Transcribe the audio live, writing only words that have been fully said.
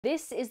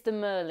This is the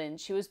Merlin.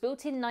 She was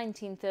built in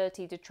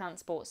 1930 to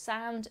transport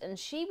sand, and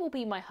she will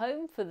be my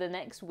home for the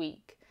next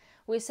week.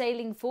 We're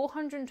sailing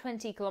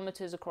 420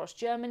 kilometers across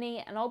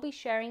Germany, and I'll be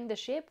sharing the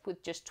ship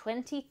with just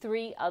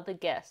 23 other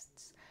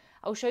guests.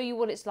 I'll show you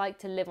what it's like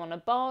to live on a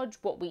barge,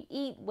 what we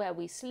eat, where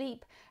we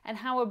sleep, and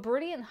how a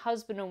brilliant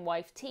husband and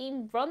wife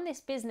team run this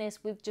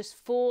business with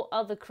just 4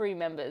 other crew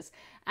members,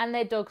 and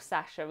their dog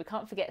Sacha. We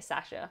can't forget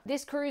Sacha.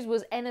 This cruise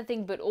was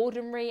anything but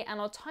ordinary,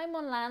 and our time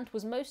on land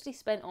was mostly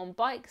spent on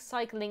bikes,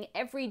 cycling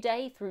every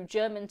day through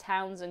German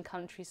towns and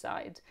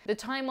countryside. The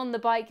time on the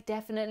bike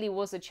definitely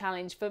was a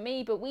challenge for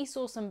me, but we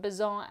saw some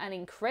bizarre and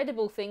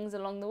incredible things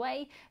along the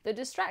way that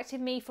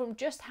distracted me from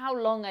just how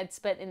long I'd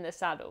spent in the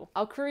saddle.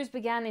 Our cruise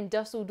began in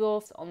Dusseldorf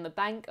on the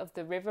bank of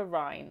the River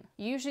Rhine.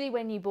 Usually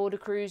when you board a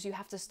cruise, you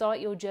have to start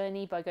your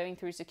journey by going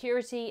through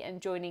security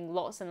and joining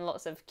lots and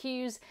lots of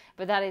queues,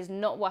 but that is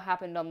not what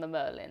happened on the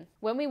Merlin.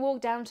 When we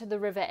walked down to the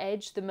river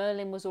edge, the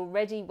Merlin was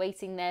already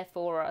waiting there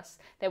for us.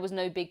 There was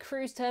no big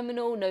cruise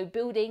terminal, no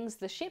buildings,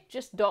 the ship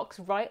just docks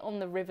right on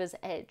the river's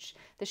edge.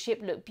 The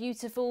ship looked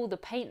beautiful, the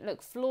paint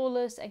looked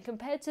flawless, and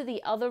compared to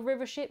the other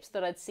river ships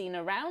that I'd seen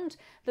around,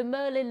 the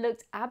Merlin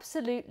looked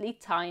absolutely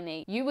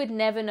tiny. You would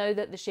never know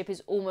that the ship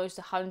is almost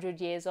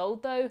 100 years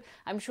old though.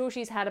 I'm sure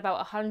she's had about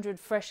 100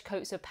 fresh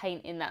coats of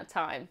paint in that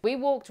time. We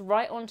walked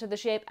right onto the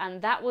ship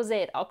and that was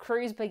it. Our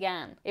cruise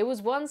began. It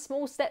was one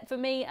small step for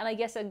me and I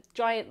guess a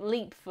giant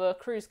leap for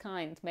cruise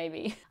kind,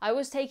 maybe. I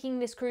was taking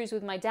this cruise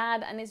with my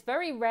dad and it's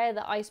very rare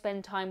that I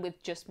spend time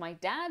with just my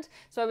dad,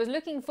 so I was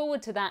looking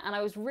forward to that and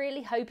I was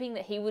really hoping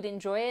that he would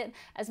enjoy it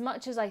as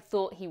much as I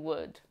thought he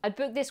would. I'd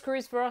booked this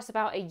cruise for us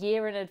about a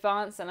year in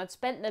advance and I'd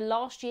spent the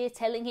last year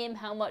telling him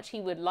how much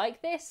he would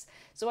like this,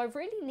 so I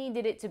really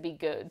needed it to be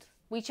good.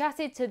 We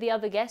chatted to the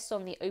other guests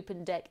on the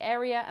open deck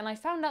area and I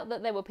found out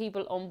that there were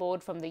people on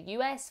board from the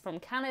US, from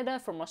Canada,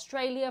 from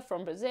Australia,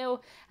 from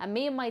Brazil, and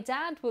me and my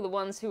dad were the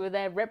ones who were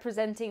there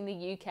representing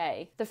the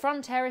UK. The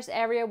front terrace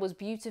area was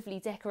beautifully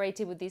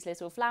decorated with these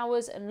little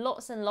flowers and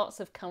lots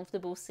of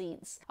comfortable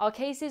seats. Our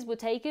cases were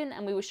taken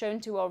and we were shown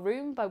to our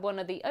room by one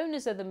of the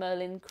owners of the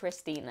Merlin,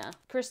 Christina.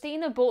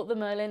 Christina bought the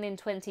Merlin in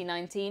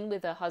 2019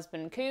 with her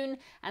husband Koen,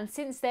 and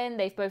since then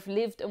they've both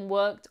lived and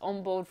worked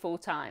on board full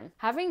time.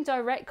 Having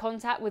direct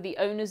contact with the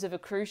owners of a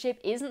cruise ship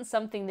isn't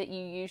something that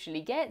you usually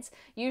get.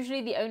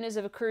 Usually the owners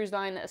of a cruise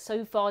line are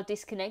so far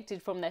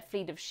disconnected from their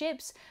fleet of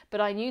ships,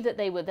 but I knew that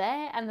they were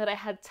there and that I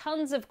had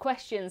tons of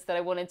questions that I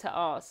wanted to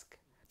ask.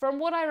 From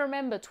what I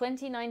remember,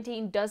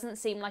 2019 doesn't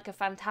seem like a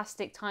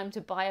fantastic time to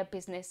buy a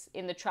business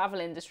in the travel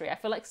industry. I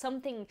feel like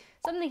something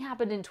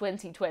happened in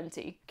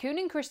 2020. Koen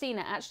and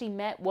Christina actually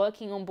met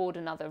working on board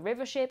another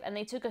river ship and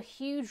they took a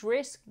huge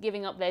risk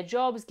giving up their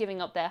jobs,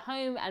 giving up their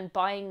home and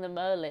buying the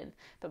Merlin.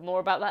 But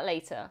more about that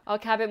later. Our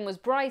cabin was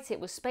bright,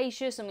 it was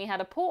spacious, and we had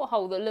a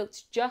porthole that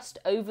looked just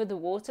over the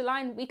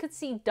waterline. We could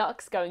see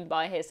ducks going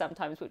by here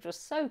sometimes, which was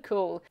so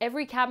cool.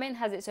 Every cabin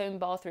has its own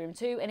bathroom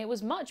too, and it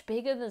was much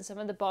bigger than some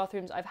of the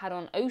bathrooms I've had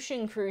on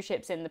ocean cruise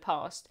ships in the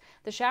past.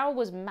 The shower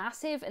was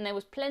massive and there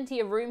was plenty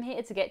of room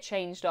here to get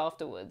changed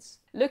afterwards.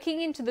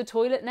 Looking into the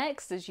toilet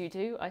next, as you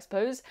do, I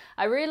suppose,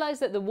 I realised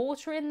that the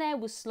water in there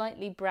was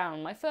slightly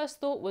brown. My first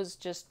thought was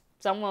just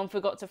someone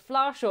forgot to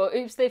flush or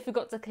oops, they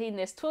forgot to clean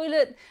this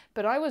toilet,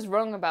 but I was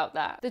wrong about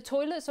that. The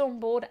toilets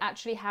on board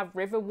actually have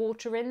river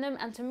water in them,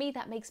 and to me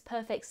that makes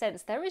perfect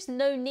sense. There is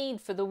no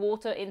need for the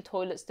water in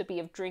toilets to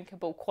be of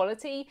drinkable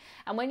quality,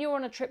 and when you're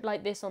on a trip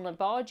like this on a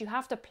barge, you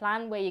have to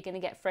plan where you're going to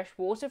get fresh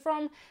water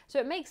from,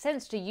 so it makes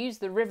sense to use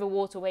the river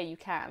water where you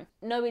can.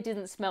 No, it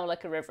didn't smell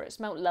like a river, it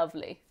smelled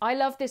lovely. I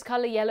love this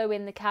colour yellow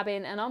in the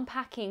cabin, and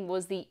unpacking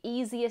was the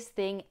easiest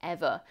thing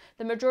ever.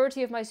 The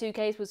majority of my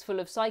suitcase was full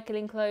of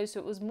cycling clothes,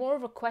 so it was more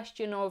of a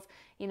question of,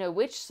 you know,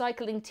 which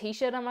cycling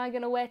t-shirt am I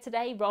going to wear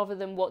today rather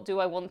than what do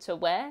I want to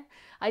wear.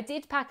 I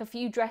did pack a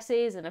few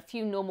dresses and a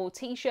few normal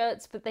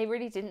t-shirts, but they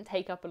really didn't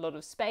take up a lot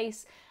of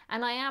space,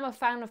 and I am a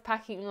fan of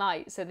packing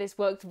light, so this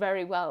worked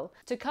very well.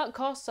 To cut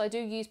costs, I do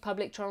use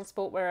public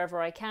transport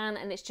wherever I can,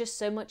 and it's just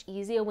so much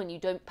easier when you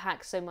don't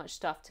pack so much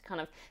stuff to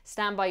kind of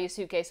stand by your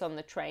suitcase on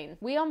the train.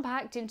 We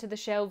unpacked into the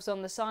shelves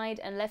on the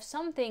side and left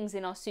some things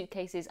in our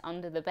suitcases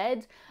under the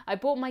bed. I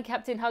brought my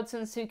Captain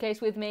Hudson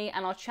suitcase with me,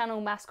 and our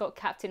channel mascot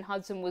Captain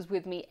Hudson was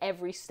with me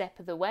every step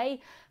of the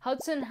way.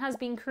 Hudson has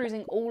been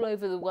cruising all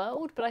over the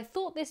world, but I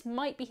thought this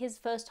might be his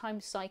first time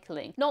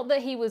cycling. Not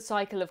that he would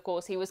cycle, of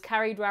course, he was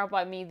carried around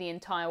by me the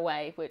entire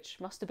way, which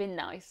must have been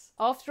nice.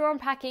 After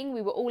unpacking,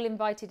 we were all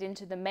invited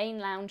into the main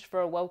lounge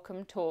for a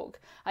welcome talk.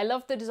 I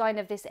loved the design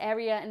of this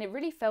area and it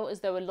really felt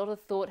as though a lot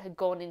of thought had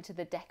gone into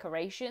the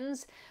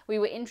decorations. We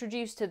were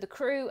introduced to the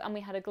crew and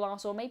we had a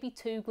glass or maybe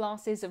 2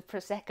 glasses of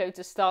Prosecco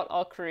to start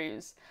our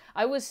cruise.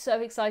 I was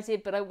so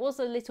excited, but I was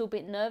a little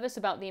bit nervous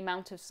about the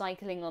amount of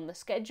cycling on the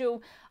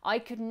schedule. I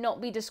could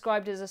not be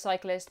described as a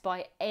cyclist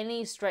by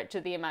any stretch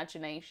of the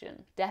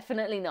imagination.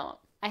 Definitely not.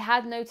 I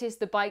had noticed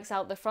the bikes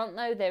out the front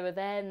though. They were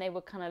there and they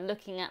were kind of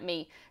looking at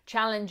me,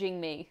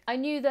 challenging me. I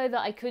knew though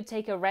that I could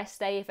take a rest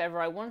day if ever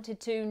I wanted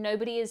to.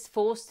 Nobody is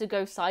forced to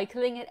go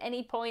cycling at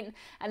any point,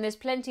 and there's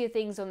plenty of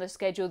things on the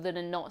schedule that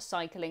are not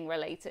cycling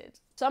related.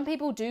 Some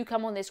people do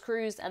come on this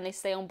cruise and they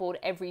stay on board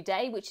every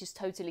day, which is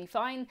totally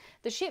fine.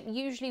 The ship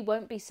usually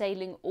won't be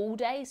sailing all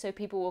day, so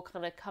people will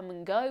kind of come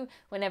and go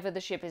whenever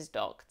the ship is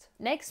docked.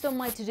 Next on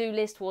my to-do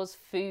list was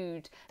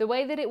food. The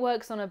way that it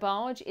works on a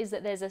barge is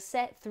that there's a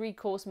set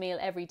 3-course meal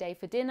every day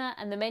for dinner,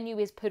 and the menu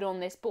is put on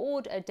this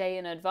board a day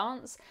in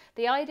advance.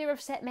 The idea of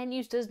set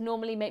menus does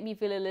normally make me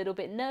feel a little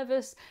bit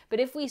nervous, but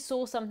if we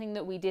saw something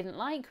that we didn't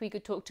like, we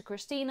could talk to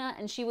Christina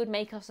and she would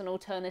make us an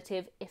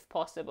alternative if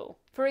possible.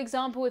 For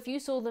example, if you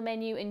saw the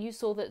menu and you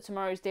saw that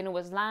tomorrow's dinner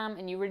was lamb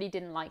and you really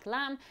didn't like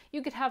lamb,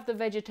 you could have the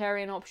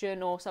vegetarian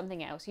option or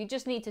something else. You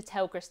just need to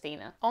tell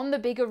Christina. On the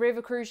bigger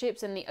river cruise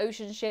ships and the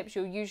ocean ships,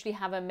 you'll usually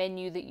have a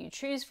menu that you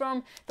choose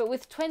from, but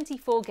with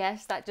 24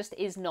 guests, that just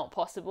is not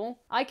possible.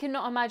 I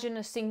cannot imagine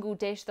a single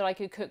dish that I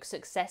could cook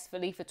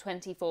successfully for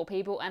 24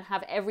 people and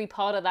have every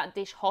part of that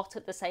dish hot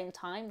at the same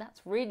time.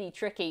 That's really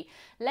tricky,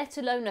 let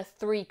alone a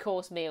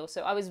 3-course meal,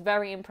 so I was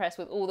very impressed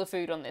with all the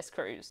food on this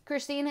cruise.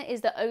 Christina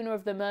is the owner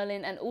of the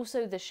Merlin and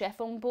also the chef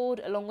on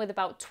board, along with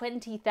about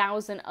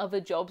 20,000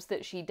 other jobs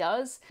that she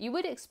does. You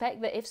would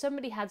expect that if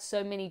somebody had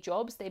so many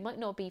jobs, they might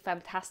not be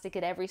fantastic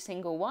at every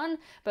single one,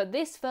 but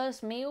this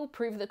first meal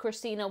proved that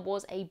Christina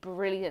was a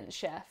brilliant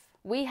chef.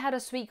 We had a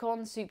sweet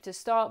corn soup to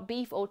start,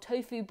 beef or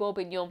tofu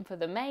bourguignon for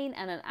the main,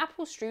 and an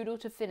apple strudel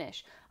to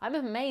finish. I'm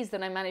amazed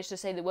that I managed to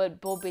say the word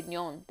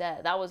bourguignon there.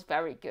 That was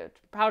very good.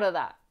 Proud of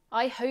that.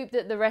 I hoped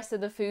that the rest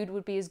of the food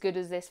would be as good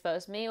as this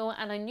first meal,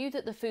 and I knew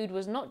that the food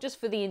was not just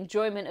for the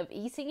enjoyment of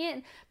eating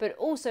it, but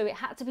also it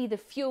had to be the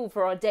fuel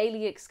for our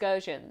daily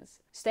excursions.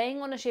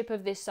 Staying on a ship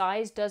of this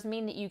size does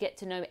mean that you get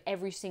to know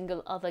every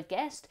single other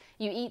guest.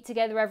 You eat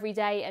together every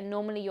day, and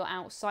normally you're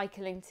out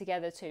cycling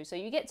together too, so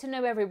you get to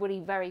know everybody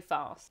very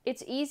fast.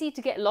 It's easy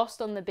to get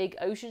lost on the big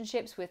ocean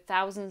ships with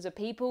thousands of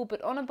people,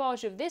 but on a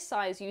barge of this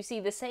size you see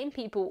the same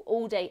people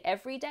all day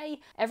every day.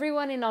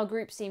 Everyone in our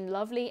group seemed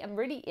lovely and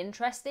really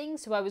interesting,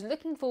 so I was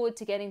looking forward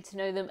to getting to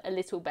know them a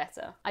little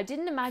better. I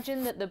didn't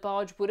imagine that the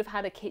barge would have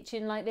had a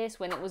kitchen like this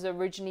when it was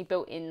originally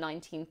built in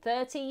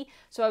 1930,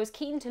 so I was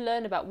keen to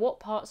learn about what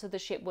parts of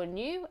the ship were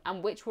new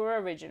and which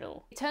were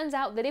original. It turns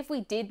out that if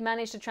we did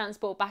manage to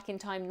transport back in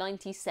time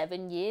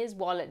 97 years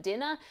while at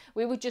dinner,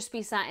 we would just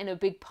be sat in a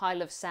big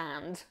pile of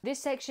sand. This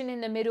section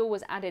in the middle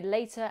was added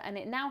later, and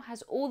it now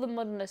has all the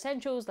modern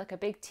essentials like a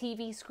big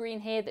TV screen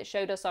here that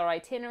showed us our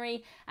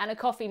itinerary and a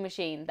coffee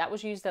machine. That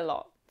was used a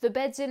lot. The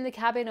beds in the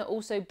cabin are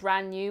also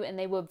brand new and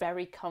they were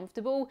very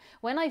comfortable.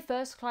 When I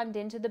first climbed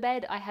into the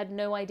bed, I had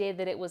no idea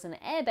that it was an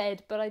airbed,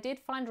 but I did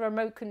find a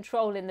remote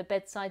control in the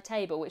bedside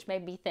table, which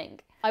made me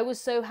think. I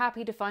was so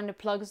happy to find a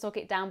plug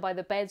socket down by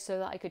the bed so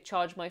that I could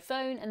charge my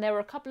phone, and there were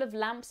a couple of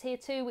lamps here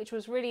too, which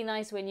was really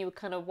nice when you were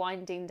kind of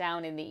winding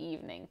down in the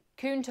evening.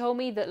 Kuhn told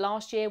me that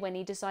last year when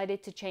he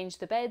decided to change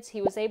the beds,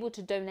 he was able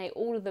to donate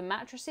all of the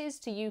mattresses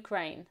to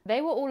Ukraine.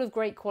 They were all of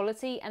great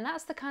quality, and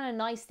that's the kind of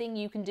nice thing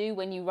you can do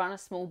when you run a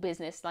small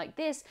business like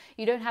this.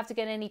 You don't have to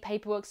get any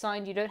paperwork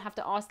signed, you don't have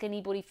to ask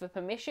anybody for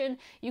permission,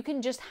 you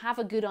can just have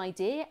a good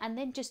idea and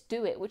then just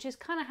do it, which is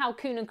kind of how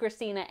Kuhn and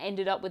Christina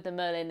ended up with the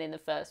Merlin in the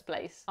first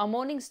place. Our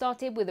morning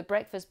started with a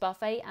breakfast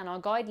buffet, and our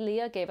guide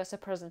Leah gave us a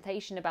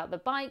presentation about the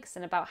bikes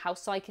and about how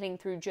cycling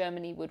through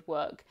Germany would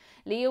work.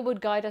 Leah would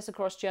guide us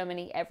across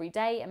Germany every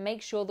day and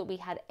make sure that we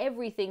had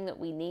everything that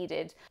we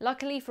needed.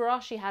 Luckily for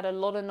us, she had a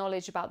lot of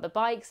knowledge about the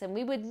bikes, and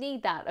we would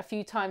need that a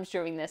few times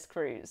during this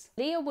cruise.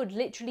 Leah would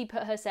literally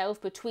put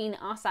herself between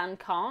us and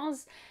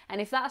cars,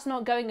 and if that's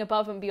not going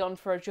above and beyond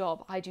for a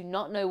job, I do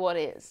not know what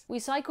is. We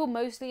cycled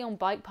mostly on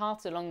bike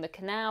paths along the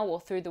canal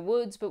or through the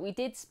woods, but we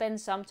did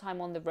spend some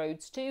time on the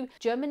roads too.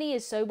 Germany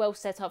is so well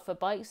set up for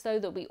bikes though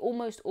that we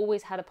almost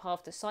always had a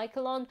path to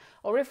cycle on,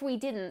 or if we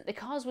didn't, the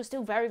cars were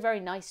still very,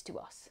 very nice to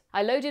us.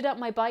 I loaded up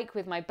my bike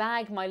with my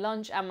bag, my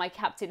lunch and my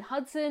Captain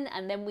Hudson,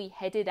 and then we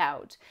headed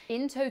out.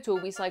 In total,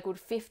 we cycled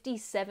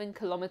 57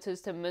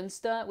 kilometers to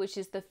Münster, which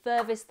is the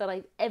furthest that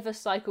I've ever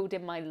cycled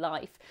in my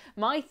life.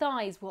 My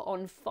thighs were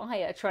on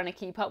fire trying to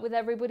keep up with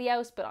everybody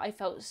else, but I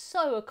felt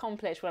so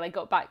accomplished when I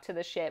got back to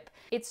the ship.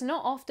 It's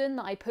not often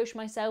that I push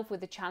myself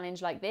with a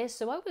challenge like this,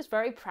 so I was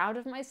very proud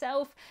of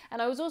myself, and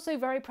I was also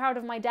very proud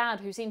of my dad,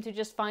 who seemed to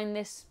just find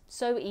this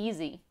so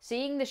easy.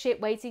 Seeing the ship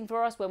waiting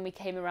for us when we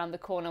came around the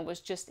corner was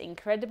just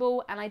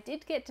incredible, and I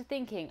did get to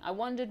thinking, I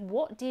wondered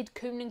what did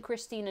Kuhn and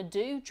Christina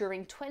do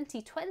during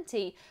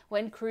 2020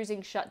 when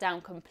cruising shut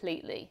down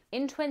completely.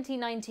 In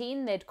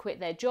 2019, they'd quit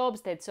their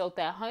jobs, they'd sold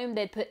their home,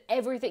 they'd put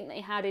everything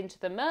they had into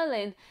the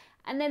Merlin,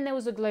 and then there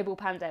was a global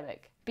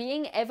pandemic.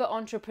 Being ever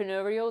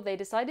entrepreneurial, they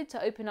decided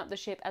to open up the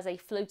ship as a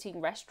floating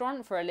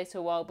restaurant for a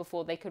little while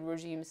before they could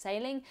resume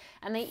sailing,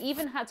 and they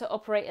even had to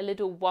operate a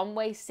little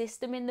one-way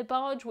system in the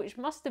barge, which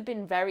must have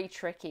been very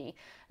tricky.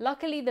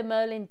 Luckily, the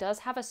Merlin does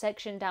have a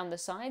section down the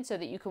side so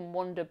that you can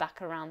wander back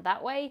around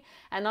that way,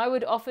 and I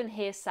would often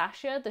hear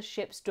Sacha, the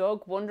ship's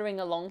dog, wandering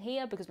along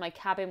here because my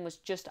cabin was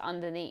just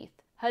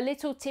underneath. Her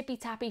little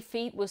tippy-tappy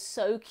feet was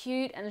so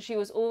cute, and she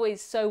was always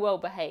so well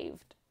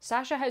behaved.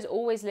 Sacha has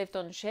always lived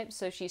on ships,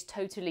 so she's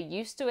totally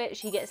used to it.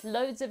 She gets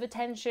loads of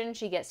attention,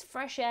 she gets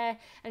fresh air,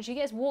 and she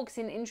gets walks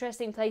in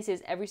interesting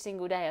places every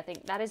single day. I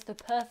think that is the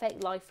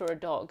perfect life for a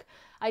dog.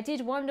 I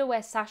did wonder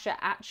where Sacha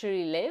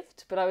actually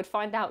lived, but I would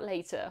find out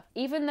later.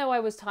 Even though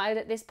I was tired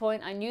at this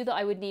point, I knew that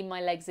I would need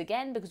my legs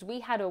again because we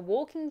had a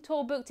walking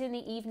tour booked in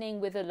the evening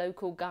with a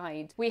local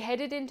guide. We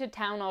headed into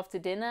town after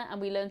dinner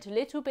and we learned a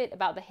little bit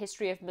about the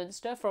history of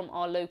Münster from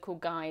our local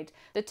guide.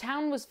 The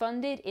town was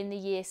founded in the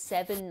year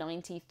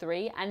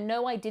 793, and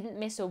no, I didn't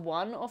miss a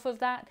 1 off of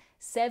that.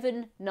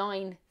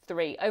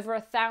 793. Over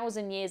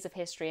 1,000 years of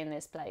history in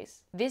this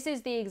place. This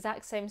is the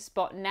exact same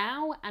spot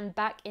now and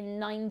back in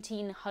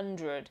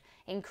 1900.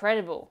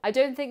 Incredible. I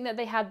don't think that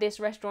they had this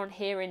restaurant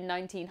here in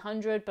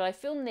 1900, but I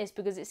filmed this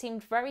because it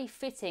seemed very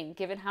fitting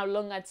given how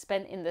long I'd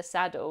spent in the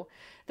saddle.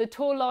 The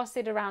tour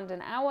lasted around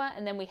an hour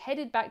and then we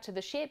headed back to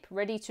the ship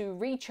ready to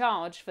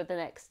recharge for the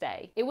next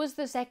day. It was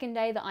the second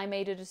day that I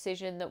made a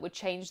decision that would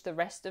change the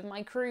rest of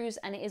my cruise,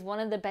 and it is one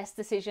of the best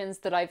decisions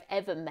that I've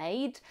ever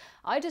made.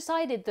 I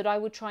decided that I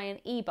would try an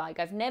e-bike.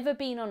 I've never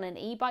been on an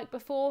e-bike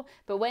before,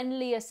 but when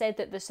Leah said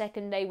that the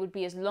second day would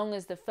be as long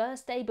as the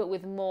first day but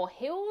with more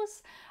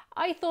hills,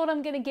 I thought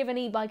I'm going to give an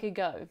e-bike a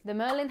go. The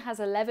Merlin has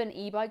 11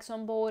 e-bikes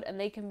on board and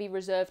they can be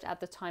reserved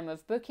at the time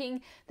of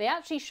booking. They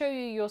actually show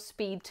you your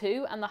speed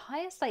too, and the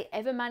highest I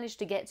ever managed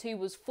to get to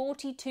was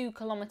 42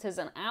 kilometers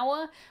an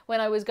hour when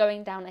I was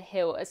going down a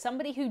hill. As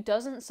somebody who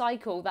doesn't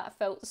cycle, that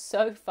felt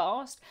so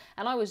fast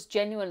and I was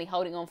genuinely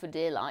holding on for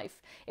dear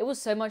life. It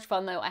was so much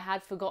fun though. I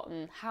had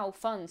forgotten how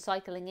fun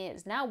cycling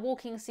is. Now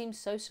walking seems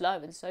so slow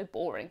and so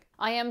boring.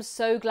 I am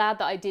so glad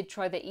that I did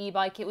try the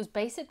e-bike. It was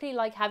basically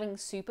like having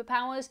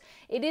superpowers.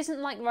 It isn't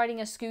like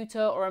riding a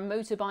scooter or a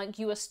motorbike.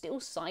 You are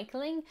still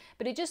cycling,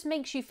 but it just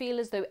makes you feel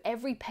as though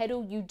every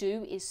pedal you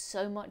do is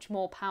so much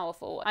more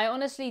powerful. I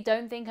honestly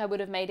don't think I would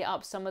have made it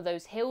up some of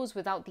those hills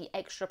without the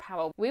extra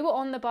power. We were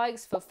on the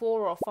bikes for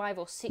 4 or 5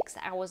 or 6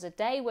 hours a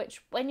day,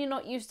 which when you're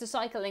not used to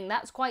cycling,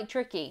 that's quite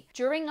tricky.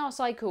 During our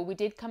cycle, we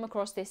did come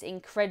across this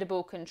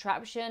incredible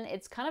contraption.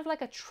 It's kind of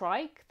like a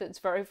trike that's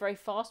very, very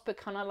fast, but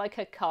kind of like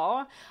a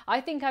car.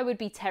 I think I would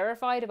be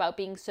terrified about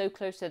being so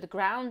close to the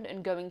ground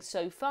and going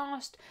so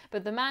fast,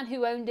 but the man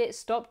who owned it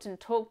stopped and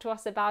talked to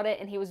us about it,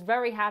 and he was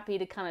very happy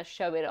to kind of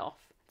show it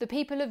off. The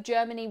people of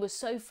Germany were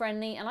so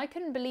friendly, and I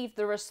couldn't believe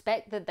the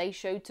respect that they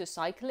showed to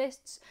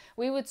cyclists.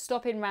 We would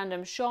stop in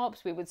random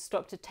shops, we would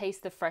stop to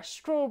taste the fresh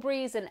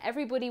strawberries, and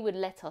everybody would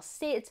let us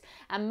sit,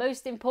 and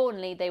most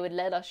importantly, they would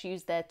let us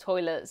use their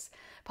toilets.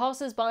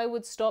 Passers-by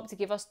would stop to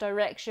give us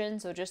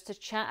directions or just to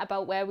chat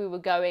about where we were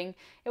going.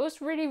 It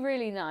was really,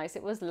 really nice.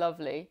 It was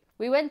lovely.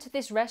 We went to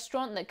this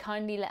restaurant that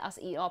kindly let us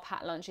eat our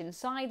packed lunch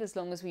inside as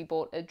long as we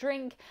bought a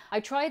drink. I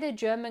tried a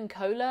German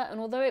cola, and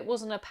although it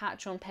wasn't a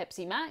patch on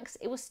Pepsi Max,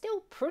 it was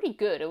still pretty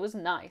good. It was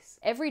nice.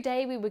 Every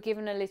day we were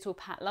given a little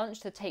packed lunch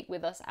to take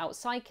with us out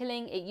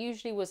cycling. It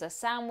usually was a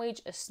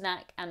sandwich, a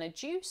snack and a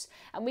juice,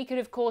 and we could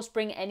of course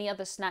bring any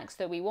other snacks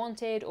that we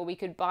wanted, or we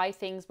could buy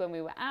things when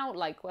we were out,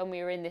 like when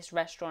we were in this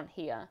restaurant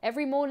here.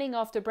 Every morning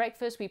after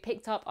breakfast we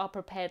picked up our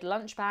prepared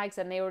lunch bags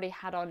and they already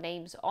had our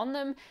names on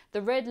them.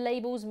 The red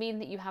labels mean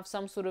that you have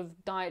some sort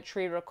of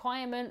dietary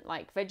requirement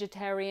like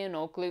vegetarian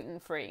or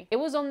gluten-free. It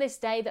was on this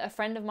day that a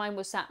friend of mine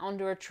was sat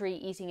under a tree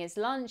eating his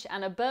lunch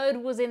and a bird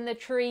was in the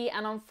tree,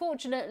 and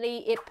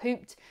unfortunately it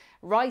pooped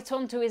right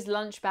onto his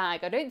lunch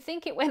bag. I don't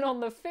think it went on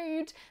the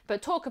food,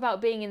 but talk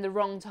about being in the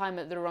wrong time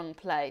at the wrong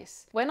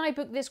place. When I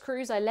booked this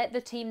cruise, I let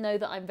the team know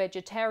that I'm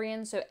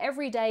vegetarian, so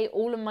every day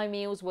all of my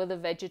meals were the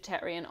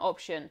vegetarian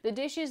option. The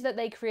dishes that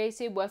they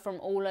created were from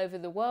all over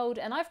the world,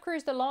 and I've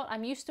cruised a lot.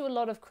 I'm used to a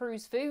lot of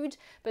cruise food,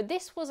 but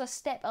this was a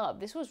step up.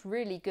 This was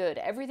really good.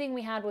 Everything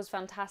we had was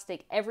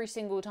fantastic every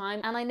single time,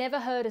 and I never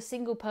heard a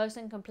single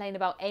person complain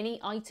about any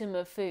item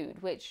of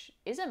food, which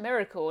is a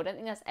miracle. I don't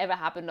think that's ever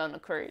happened on a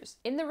cruise.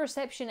 In the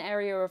reception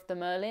area of the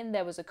Merlin,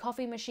 there was a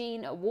coffee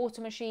machine, a water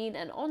machine,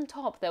 and on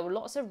top there were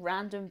lots of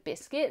random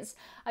biscuits.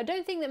 I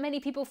don't think that many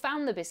people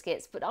found the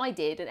biscuits, but I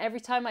did, and every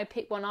time I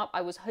picked one up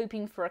I was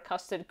hoping for a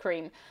custard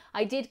cream.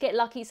 I did get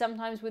lucky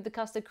sometimes with the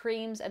custard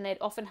creams, and they'd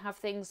often have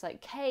things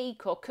like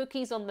cake or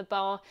cookies on the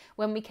bar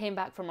when we came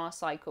back from our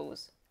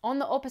cycles. On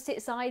the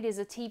opposite side is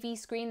a TV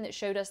screen that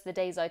showed us the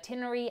day's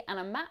itinerary and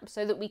a map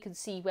so that we could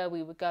see where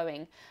we were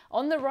going.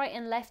 On the right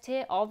and left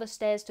here are the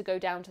stairs to go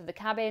down to the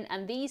cabin,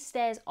 and these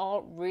stairs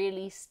are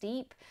really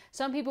steep.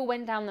 Some people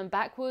went down them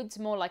backwards,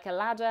 more like a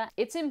ladder.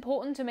 It's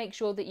important to make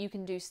sure that you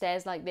can do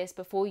stairs like this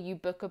before you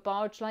book a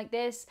barge like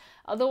this,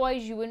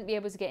 otherwise you wouldn't be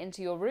able to get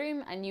into your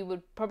room and you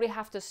would probably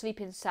have to sleep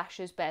in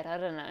Sacha's bed. I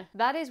don't know.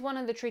 That is one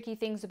of the tricky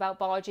things about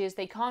barges.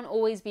 They can't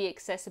always be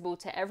accessible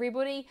to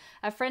everybody.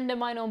 A friend of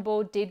mine on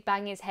board did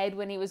bang his head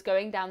when he was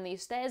going down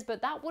these stairs, but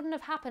that wouldn't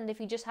have happened if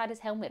he just had his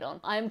helmet on.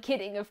 I am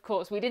kidding, of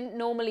course. We didn't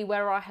normally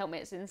wear our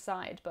helmets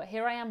inside, but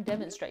here I am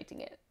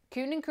demonstrating it.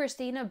 Kuhn and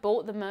Christina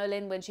bought the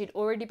Merlin when she'd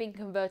already been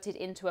converted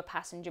into a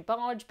passenger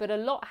barge, but a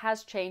lot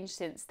has changed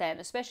since then,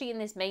 especially in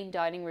this main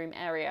dining room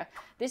area.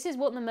 This is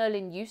what the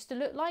Merlin used to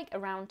look like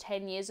around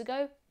 10 years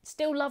ago.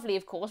 Still lovely,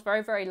 of course,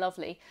 very, very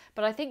lovely,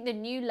 but I think the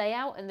new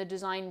layout and the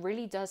design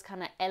really does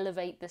kind of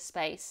elevate the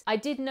space. I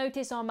did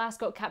notice our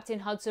mascot, Captain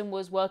Hudson,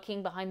 was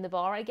working behind the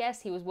bar, I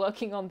guess. He was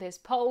working on this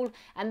pole,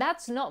 and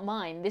that's not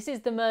mine. This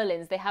is the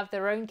Merlins. They have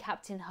their own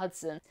Captain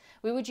Hudson.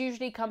 We would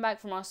usually come back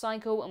from our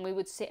cycle and we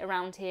would sit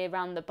around here,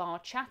 around the bar,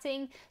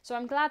 chatting, so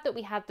I'm glad that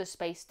we had the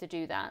space to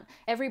do that.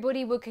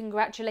 Everybody would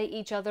congratulate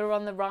each other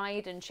on the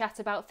ride and chat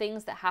about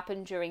things that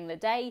happened during the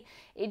day.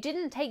 It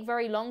didn't take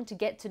very long to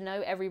get to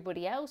know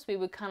everybody else. We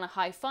would kind of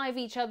high-five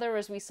each other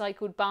as we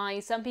cycled by.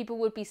 Some people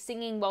would be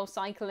singing while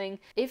cycling.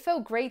 It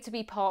felt great to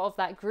be part of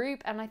that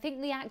group, and I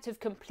think the act of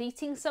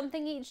completing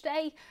something each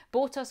day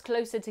brought us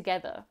closer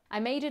together. I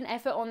made an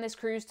effort on this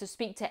cruise to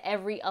speak to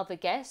every other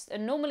guest,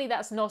 and normally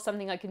that's not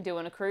something I can do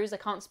on a cruise. I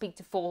can't speak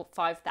to 4,000 or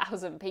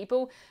 5,000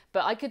 people,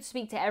 but I could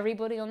speak to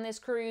everybody on this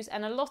cruise,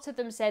 and a lot of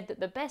them said that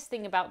the best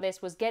thing about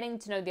this was getting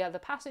to know the other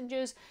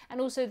passengers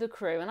and also the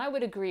crew, and I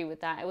would agree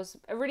with that. It was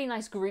a really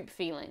nice group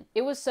feeling.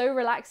 It was so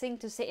relaxing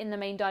to sit in the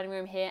main dining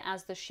room here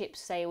as the ship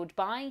sailed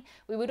by.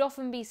 We would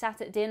often be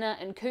sat at dinner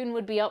and Kuhn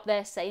would be up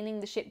there sailing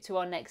the ship to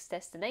our next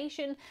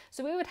destination,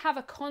 so we would have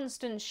a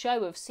constant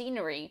show of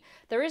scenery.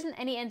 There isn't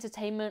any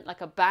entertainment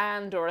like a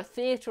band or a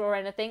theatre or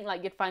anything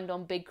like you'd find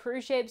on big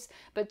cruise ships,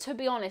 but to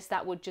be honest,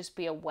 that would just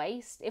be a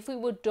waste. If we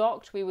were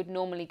docked, we would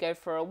normally go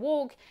for a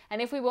walk,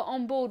 and if we were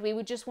on board, we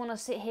would just want to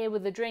sit here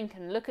with a drink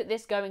and look at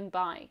this going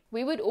by.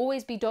 We would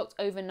always be docked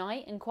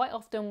overnight, and quite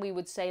often we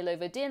would sail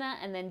over dinner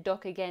and then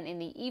dock again in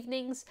the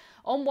evenings.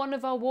 On one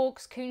of our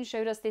walks, Kuhn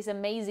showed us this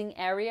amazing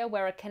area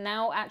where a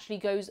canal actually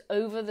goes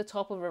over the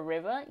top of a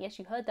river. Yes,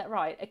 you heard that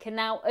right, a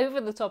canal over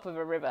the top of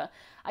a river.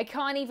 I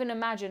can't even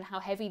imagine how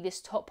heavy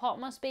this top part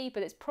must be,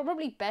 but it's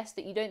probably best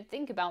that you don't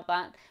think about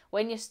that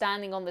when you're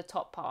standing on the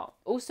top part.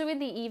 Also in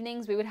the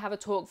evenings, we would have a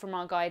talk from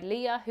our guide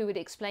Leah, who would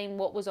explain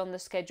what was on the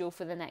schedule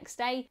for the next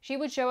day. She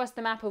would show us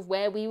the map of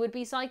where we would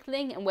be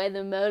cycling and where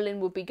the Merlin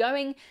would be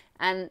going,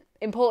 and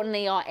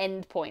importantly, our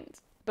end point.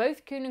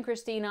 Both Kuhn and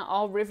Christina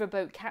are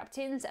riverboat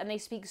captains, and they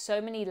speak so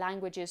many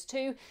languages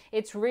too.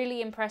 It's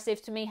really impressive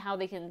to me how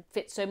they can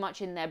fit so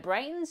much in their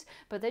brains,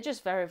 but they're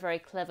just very, very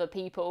clever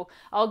people.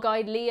 Our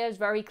guide Leah is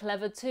very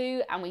clever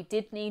too, and we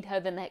did need her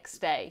the next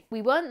day.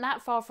 We weren't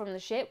that far from the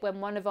ship when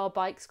one of our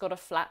bikes got a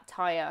flat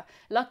tire.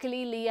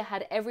 Luckily, Leah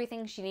had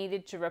everything she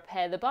needed to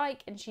repair the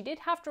bike, and she did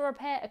have to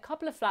repair a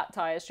couple of flat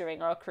tires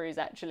during our cruise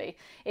actually.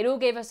 It all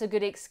gave us a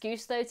good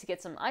excuse though to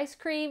get some ice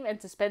cream and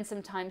to spend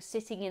some time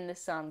sitting in the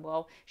sun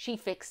while she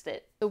fixed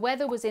it. The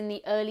weather was in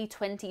the early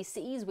 20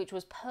 Cs, which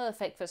was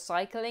perfect for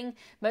cycling.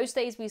 Most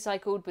days we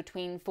cycled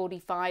between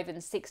 45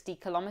 and 60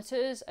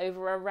 kilometers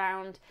over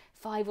around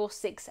 5 or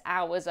 6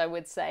 hours, I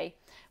would say.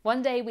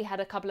 One day we had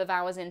a couple of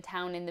hours in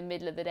town in the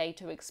middle of the day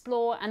to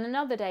explore, and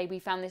another day we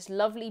found this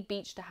lovely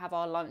beach to have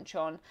our lunch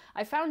on.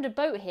 I found a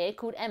boat here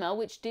called Emma,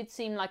 which did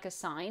seem like a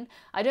sign.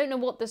 I don't know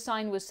what the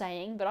sign was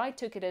saying, but I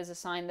took it as a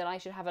sign that I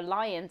should have a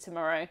lie-in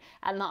tomorrow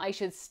and that I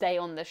should stay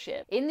on the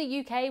ship. In the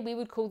UK, we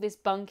would call this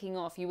bunking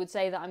off. You would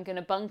say that I'm going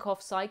to bunk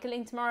off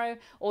cycling tomorrow,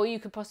 or you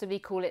could possibly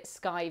call it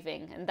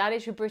skiving, and that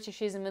is your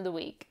Britishism of the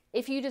week.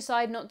 If you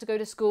decide not to go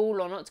to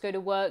school or not to go to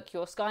work,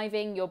 you're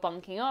skiving, you're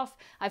bunking off.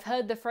 I've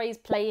heard the phrase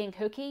playing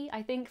hooky,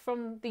 I think,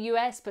 from the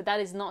US, but that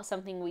is not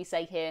something we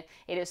say here.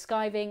 It is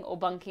skiving or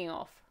bunking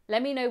off.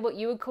 Let me know what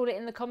you would call it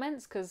in the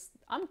comments, because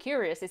I'm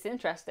curious, it's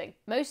interesting.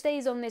 Most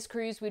days on this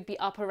cruise we'd be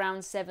up around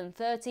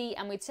 7:30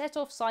 and we'd set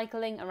off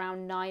cycling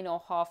around 9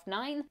 or half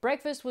 9.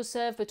 Breakfast was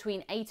served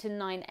between 8 and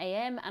 9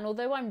 AM, and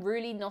although I'm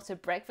really not a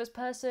breakfast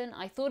person,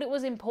 I thought it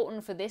was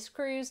important for this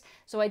cruise,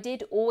 so I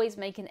did always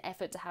make an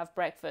effort to have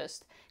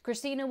breakfast.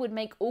 Christina would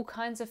make all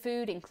kinds of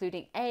food,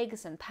 including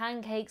eggs and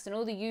pancakes and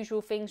all the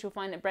usual things you'll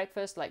find at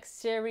breakfast like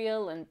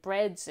cereal and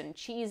breads and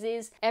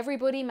cheeses.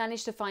 Everybody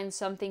managed to find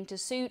something to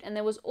suit, and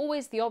there was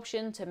always the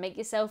option to make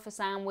yourself a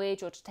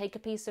sandwich or to take a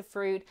piece of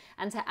fruit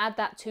and to add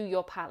that to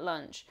your packed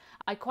lunch.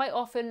 I quite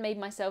often made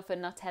myself a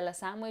Nutella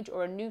sandwich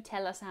or a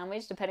Nutella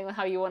sandwich, depending on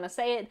how you want to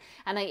say it,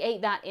 and I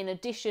ate that in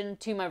addition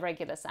to my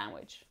regular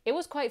sandwich. It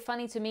was quite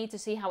funny to me to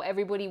see how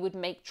everybody would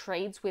make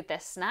trades with their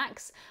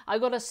snacks. I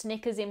got a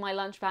Snickers in my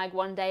lunch bag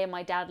one day and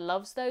my dad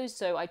loves those,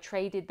 so I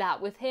traded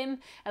that with him,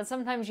 and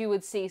sometimes you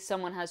would see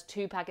someone has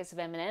 2 packets of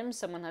M&Ms,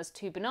 someone has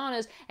 2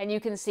 bananas, and you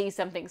can see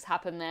something's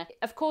happened there.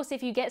 Of course,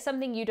 if you get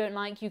something you don't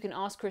like, you can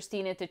ask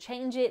Christina to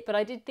change it, but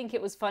I did think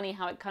it was funny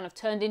how it kind of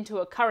turned into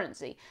a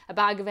currency, a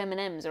bag of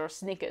M&Ms or a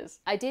Snickers.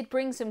 I did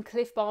bring some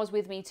Cliff Bars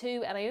with me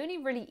too, and I only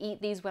really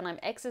eat these when I'm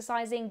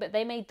exercising, but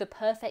they made the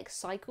perfect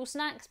cycle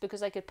snacks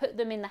because I could put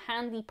them in the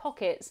handy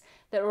pockets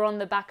that are on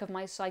the back of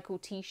my cycle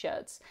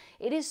t-shirts.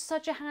 It is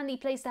such a handy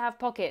place to have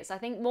pockets. I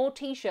think more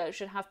t-shirts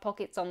should have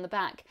pockets on the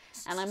back,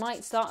 and I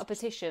might start a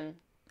petition.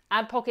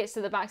 Add pockets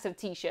to the backs of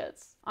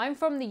t-shirts. I'm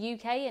from the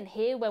UK, and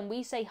here when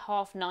we say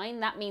 9:30,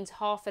 that means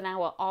half an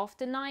hour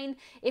after 9.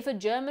 If a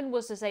German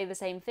was to say the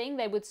same thing,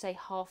 they would say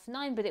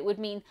 9:30, but it would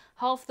mean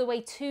half the way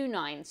to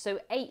 9, so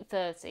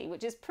 8:30,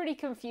 which is pretty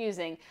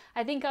confusing.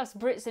 I think us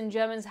Brits and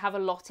Germans have a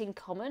lot in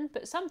common,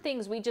 but some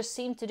things we just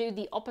seem to do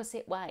the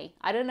opposite way.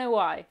 I don't know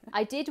why.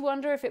 I did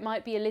wonder if it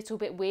might be a little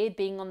bit weird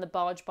being on the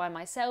barge by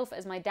myself,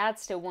 as my dad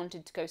still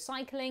wanted to go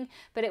cycling,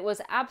 but it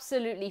was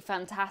absolutely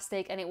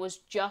fantastic and it was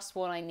just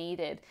what I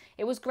needed.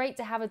 It was great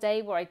to have a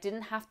day where I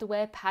didn't have to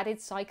wear padded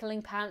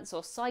cycling pants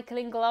or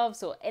cycling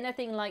gloves or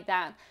anything like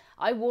that.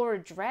 I wore a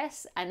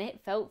dress and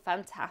it felt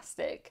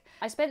fantastic.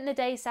 I spent the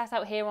day sat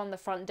out here on the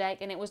front deck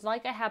and it was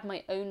like I had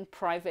my own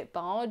private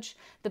barge.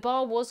 The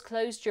bar was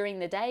closed during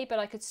the day, but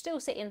I could still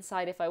sit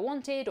inside if I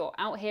wanted or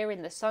out here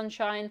in the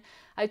sunshine.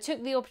 I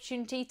took the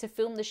opportunity to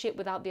film the ship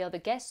without the other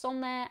guests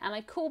on there, and I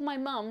called my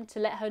mum to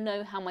let her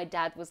know how my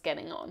dad was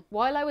getting on.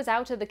 While I was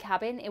out of the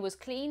cabin, it was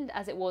cleaned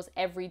as it was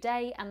every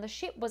day, and the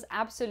ship was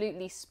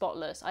absolutely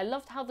spotless. I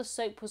loved how the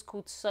soap was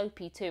called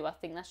Soapy too. I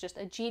think that's just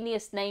a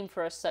genius name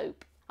for a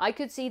soap. I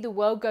could see the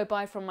world go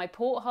by from my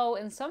porthole,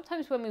 and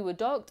sometimes when we were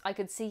docked, I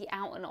could see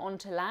out and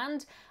onto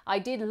land. I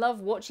did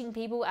love watching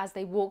people as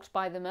they walked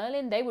by the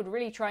Merlin. They would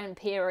really try and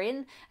peer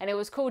in, and it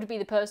was cool to be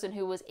the person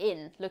who was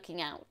in, looking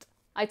out.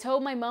 I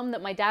told my mum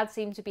that my dad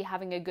seemed to be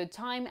having a good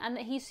time and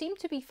that he seemed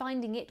to be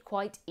finding it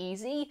quite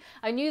easy.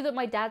 I knew that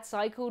my dad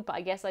cycled, but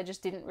I guess I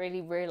just didn't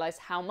really realise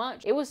how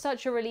much. It was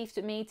such a relief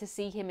to me to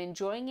see him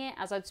enjoying it,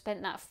 as I'd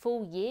spent that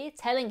full year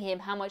telling him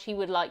how much he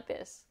would like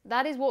this.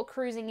 That is what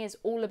cruising is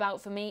all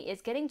about for me.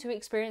 It's getting to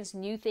experience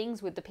new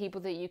things with the people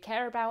that you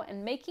care about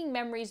and making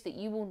memories that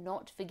you will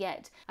not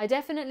forget. I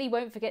definitely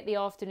won't forget the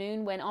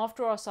afternoon when,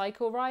 after our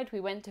cycle ride,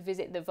 we went to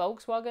visit the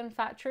Volkswagen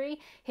factory.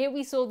 Here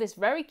we saw this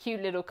very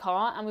cute little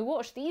car and we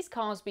watched these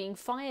cars being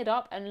fired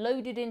up and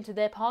loaded into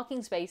their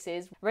parking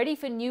spaces, ready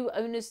for new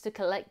owners to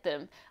collect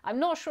them. I'm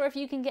not sure if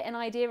you can get an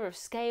idea of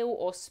scale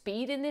or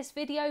speed in this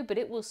video, but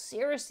it was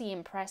seriously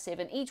impressive,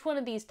 and each one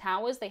of these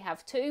towers, they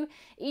have two,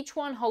 each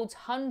one holds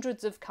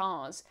hundreds of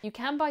cars. You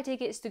can buy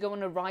tickets to go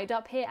on a ride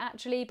up here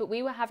actually, but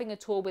we were having a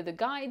tour with a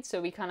guide,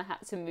 so we kind of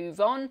had to move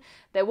on.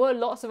 There were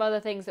lots of other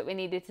things that we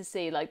needed to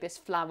see, like this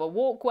flower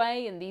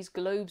walkway and these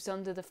globes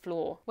under the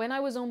floor. When I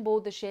was on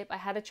board the ship, I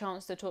had a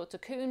chance to talk to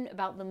Koen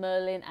about the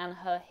Merlin and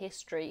her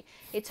history.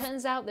 It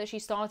turns out that she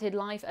started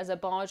life as a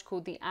barge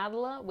called the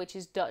Adler, which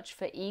is Dutch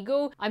for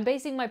eagle. I'm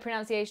basing my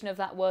pronunciation of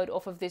that word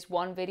off of this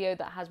one video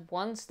that has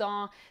 1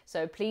 star,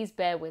 so please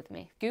bear with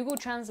me. Google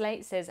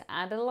Translate says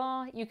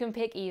Adler. You can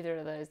pick either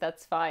of those,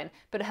 that's fine.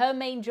 But her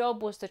main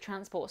job was to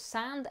transport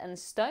sand and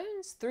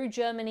stones through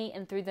Germany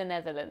and through the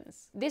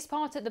Netherlands. This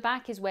part at the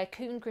back is where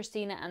Koen,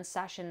 Christina and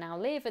Sacha now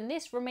live, and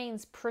this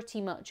remains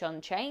pretty much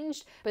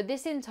unchanged, but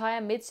this entire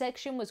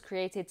midsection was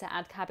created to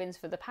add cabins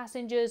for the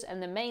passengers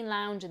and the main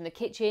lounge and the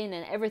kitchen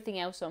and everything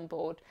else on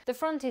board. The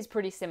front is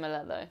pretty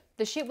similar though.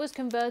 The ship was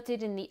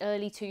converted in the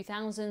early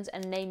 2000s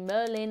and named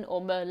Merlin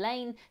or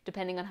Merlijn,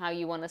 depending on how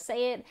you want to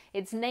say it.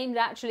 It's named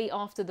actually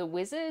after the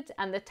wizard,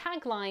 and the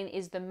tagline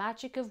is the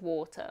magic of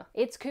water.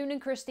 It's Koen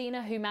and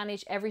Christina who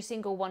manage every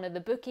single one of the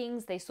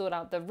bookings. They sort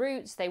out the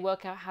routes, they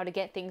work out how to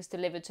get things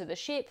delivered to the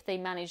ship, they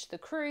manage the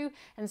crew,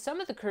 and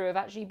some of the crew have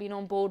actually been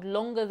on board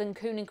longer than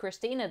Koen and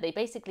Christina. They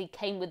basically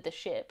came with the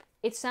ship.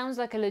 It sounds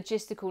like a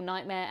logistical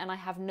nightmare and I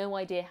have no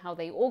idea how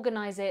they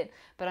organise it,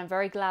 but I'm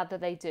very glad that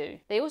they do.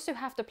 They also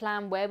have to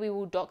plan where we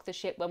will dock the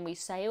ship when we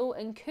sail,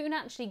 and Koen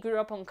actually grew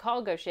up on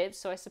cargo ships,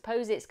 so I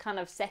suppose it's kind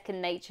of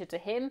second nature to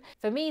him.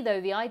 For me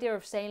though, the idea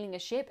of sailing a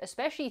ship,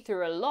 especially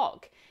through a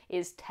lock,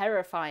 is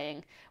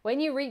terrifying. When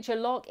you reach a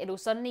lock, it'll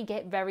suddenly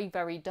get very,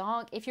 very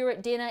dark. If you're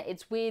at dinner,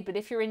 it's weird, but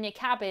if you're in your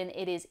cabin,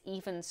 it is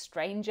even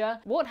stranger.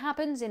 What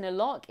happens in a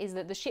lock is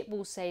that the ship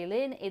will sail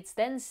in, it's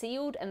then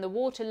sealed, and the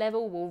water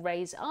level will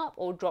raise up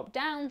or drop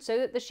down so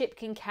that the ship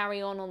can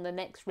carry on the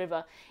next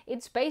river.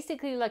 It's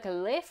basically like a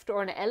lift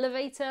or an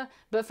elevator,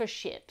 but for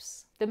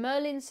ships. The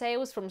Merlin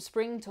sails from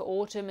spring to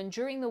autumn, and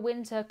during the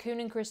winter, Koen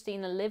and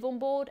Christina live on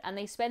board and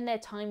they spend their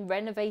time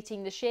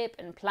renovating the ship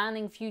and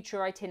planning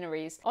future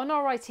itineraries. On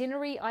our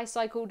itinerary, I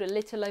cycled a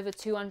little over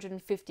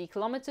 250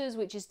 kilometers,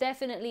 which is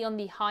definitely on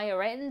the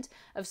higher end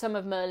of some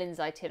of Merlin's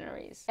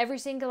itineraries. Every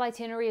single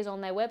itinerary is on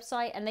their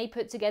website and they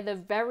put together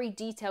very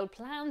detailed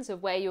plans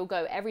of where you'll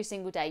go every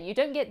single day. You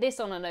don't get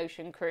this on an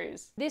ocean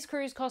cruise. This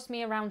cruise cost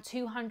me around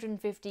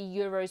 250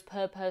 euros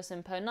per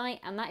person per night,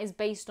 and that is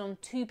based on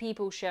 2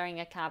 people sharing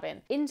a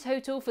cabin. In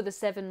total, for the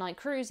 7-night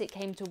cruise, it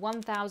came to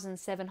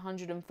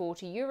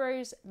 1,740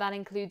 euros. That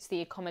includes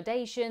the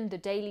accommodation, the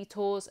daily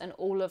tours, and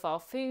all of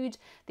our food.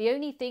 The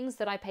only things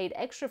that I paid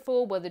extra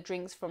for were the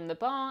drinks from the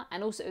bar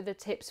and also the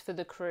tips for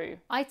the crew.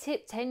 I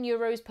tipped 10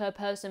 euros per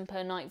person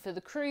per night for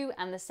the crew,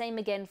 and the same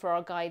again for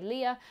our guide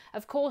Leah.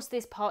 Of course,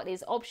 this part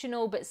is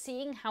optional, but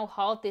seeing how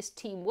hard this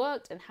team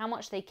worked and how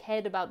much they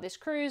cared about this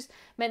cruise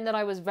meant that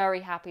I was very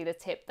happy to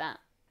tip that.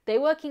 They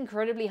work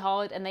incredibly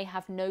hard and they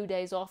have no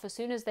days off. As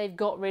soon as they've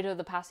got rid of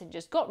the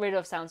passengers,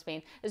 sounds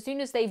mean, as soon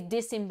as they've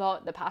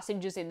disembarked the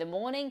passengers in the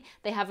morning,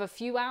 they have a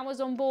few hours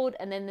on board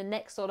and then the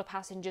next lot of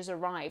passengers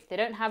arrive. They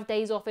don't have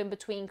days off in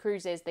between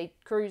cruises. They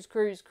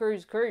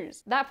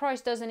cruise. That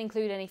price doesn't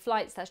include any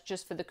flights, that's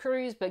just for the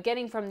cruise, but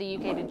getting from the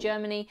UK to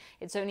Germany,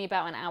 it's only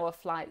about an hour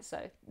flight,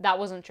 so that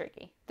wasn't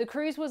tricky. The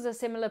cruise was a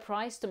similar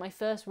price to my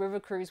first river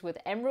cruise with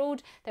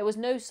Emerald. There was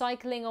no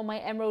cycling on my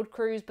Emerald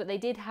cruise, but they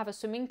did have a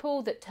swimming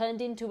pool that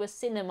turned into a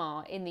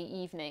cinema in the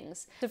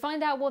evenings. To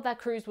find out what that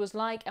cruise was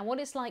like and what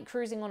it's like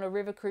cruising on a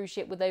river cruise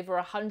ship with over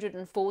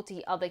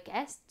 140 other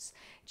guests,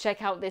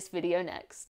 check out this video next.